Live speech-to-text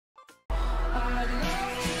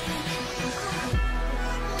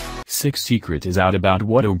sick secret is out about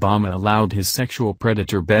what Obama allowed his sexual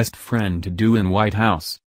predator best friend to do in White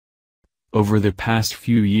House. Over the past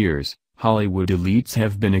few years, Hollywood elites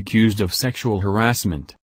have been accused of sexual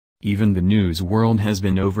harassment. Even the news world has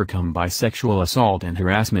been overcome by sexual assault and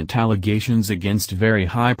harassment allegations against very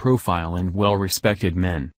high-profile and well-respected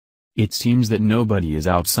men. It seems that nobody is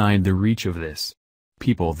outside the reach of this.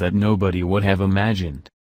 People that nobody would have imagined.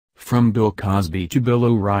 From Bill Cosby to Bill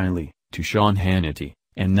O'Reilly, to Sean Hannity,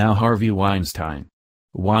 and now Harvey Weinstein.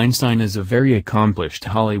 Weinstein is a very accomplished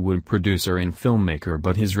Hollywood producer and filmmaker,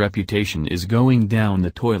 but his reputation is going down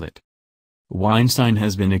the toilet. Weinstein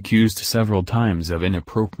has been accused several times of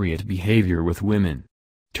inappropriate behavior with women.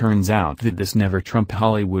 Turns out that this never-Trump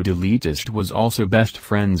Hollywood elitist was also best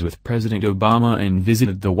friends with President Obama and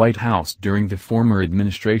visited the White House during the former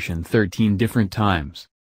administration 13 different times.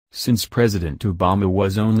 Since President Obama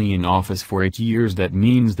was only in office for 8 years, that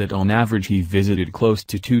means that on average he visited close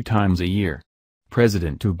to 2 times a year.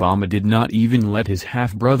 President Obama did not even let his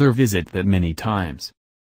half-brother visit that many times.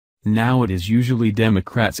 Now it is usually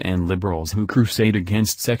Democrats and liberals who crusade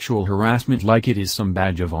against sexual harassment like it is some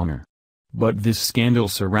badge of honor. But this scandal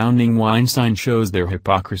surrounding Weinstein shows their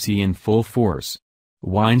hypocrisy in full force.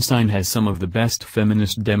 Weinstein has some of the best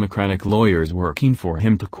feminist Democratic lawyers working for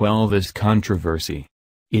him to quell this controversy.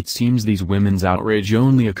 It seems these women's outrage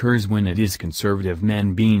only occurs when it is conservative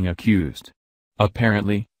men being accused.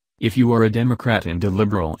 Apparently, if you are a Democrat and a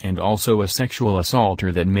liberal and also a sexual assaulter,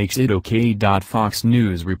 that makes it okay. Fox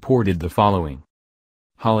News reported the following.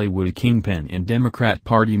 Hollywood kingpin and Democrat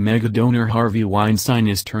Party mega-donor Harvey Weinstein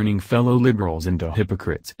is turning fellow liberals into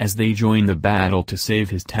hypocrites as they join the battle to save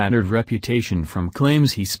his tattered reputation from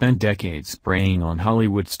claims he spent decades preying on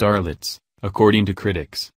Hollywood starlets, according to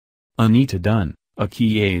critics. Anita Dunn, a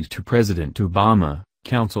key aide to President Obama,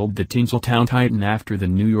 counseled the Tinseltown Titan after the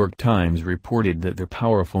New York Times reported that the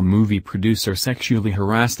powerful movie producer sexually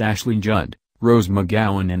harassed Ashley Judd, Rose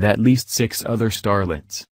McGowan and at least 6 other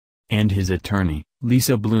starlets. And his attorney,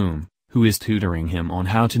 Lisa Bloom, who is tutoring him on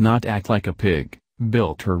how to not act like a pig,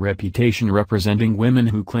 built her reputation representing women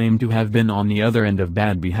who claim to have been on the other end of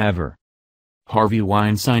bad behavior. Harvey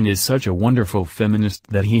Weinstein is such a wonderful feminist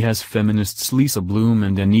that he has feminists Lisa Bloom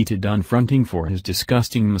and Anita Dunn fronting for his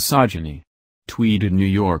disgusting misogyny. Tweeted New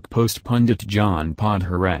York Post pundit John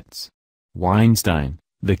Podhoretz. Weinstein,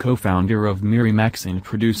 the co-founder of Miramax and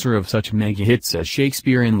producer of such mega hits as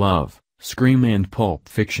Shakespeare in Love, Scream and Pulp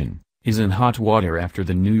Fiction, is in hot water after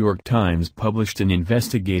the New York Times published an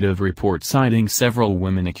investigative report citing several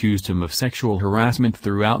women accused him of sexual harassment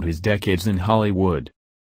throughout his decades in Hollywood.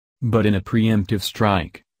 But in a preemptive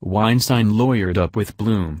strike, Weinstein lawyered up with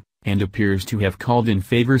Bloom, and appears to have called in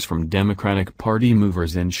favors from Democratic Party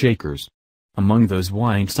movers and shakers. Among those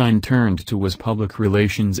Weinstein turned to was public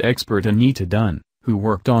relations expert Anita Dunn, who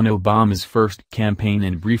worked on Obama's first campaign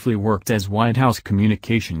and briefly worked as White House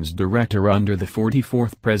communications director under the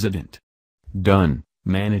 44th president. Dunn,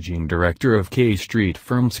 managing director of K Street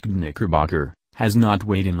firm Knickerbocker, has not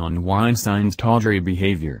weighed in on Weinstein's tawdry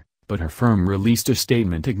behavior, but her firm released a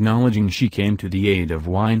statement acknowledging she came to the aid of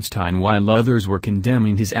Weinstein while others were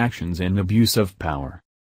condemning his actions and abuse of power.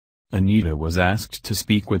 Anita was asked to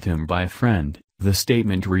speak with him by a friend, the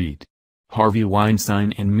statement read. Harvey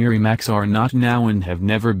Weinstein and Miramax are not now and have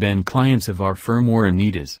never been clients of our firm or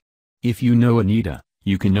Anita's. If you know Anita,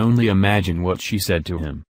 you can only imagine what she said to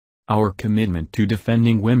him. Our commitment to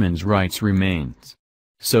defending women's rights remains.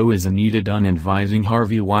 So is Anita Dunn advising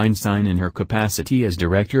Harvey Weinstein in her capacity as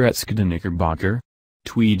director at Knickerbocker?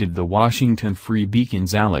 Tweeted the Washington Free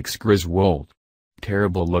Beacon's Alex Griswold.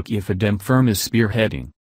 Terrible look if a Dem firm is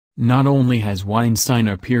spearheading. Not only has Weinstein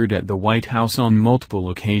appeared at the White House on multiple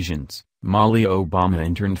occasions, Molly Obama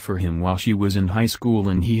interned for him while she was in high school,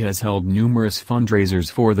 and he has held numerous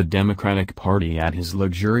fundraisers for the Democratic Party at his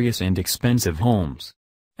luxurious and expensive homes.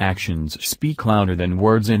 Actions speak louder than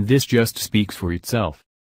words, and this just speaks for itself.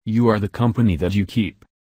 You are the company that you keep.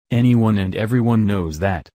 Anyone and everyone knows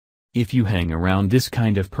that. If you hang around this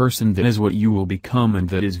kind of person, that is what you will become, and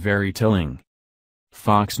that is very telling.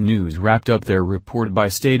 Fox News wrapped up their report by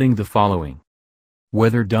stating the following.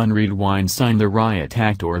 Whether Dunn read Weinstein the riot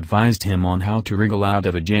act or advised him on how to wriggle out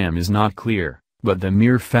of a jam is not clear, but the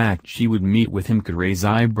mere fact she would meet with him could raise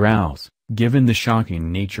eyebrows, given the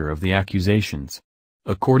shocking nature of the accusations.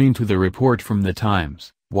 According to the report from the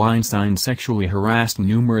Times, Weinstein sexually harassed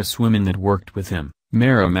numerous women that worked with him,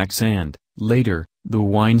 Miramax and, later, the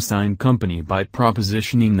Weinstein Company, by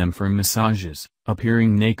propositioning them for massages,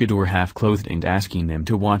 appearing naked or half-clothed and asking them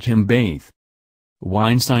to watch him bathe.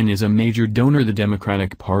 Weinstein is a major donor of the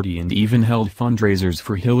Democratic Party and even held fundraisers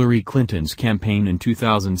for Hillary Clinton's campaign in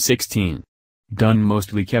 2016. Dunn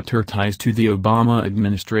mostly kept her ties to the Obama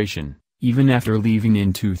administration, even after leaving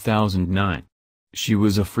in 2009. She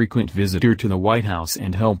was a frequent visitor to the White House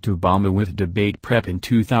and helped Obama with debate prep in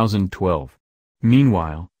 2012.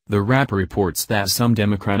 Meanwhile, the Wrap reports that some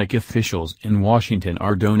Democratic officials in Washington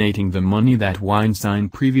are donating the money that Weinstein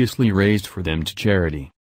previously raised for them to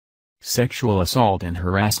charity. Sexual assault and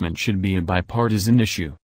harassment should be a bipartisan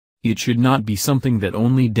issue. It should not be something that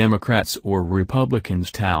only Democrats or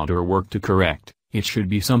Republicans tout or work to correct. It should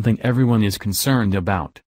be something everyone is concerned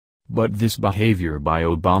about. But this behavior by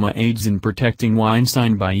Obama aides in protecting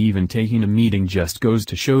Weinstein by even taking a meeting just goes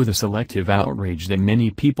to show the selective outrage that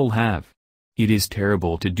many people have. It is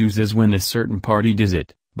terrible to do this when a certain party does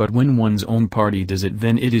it, but when one's own party does it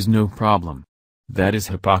then it is no problem. That is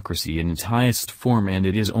hypocrisy in its highest form, and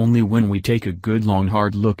it is only when we take a good long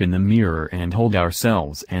hard look in the mirror and hold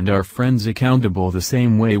ourselves and our friends accountable the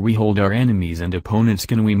same way we hold our enemies and opponents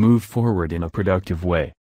can we move forward in a productive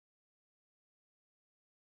way.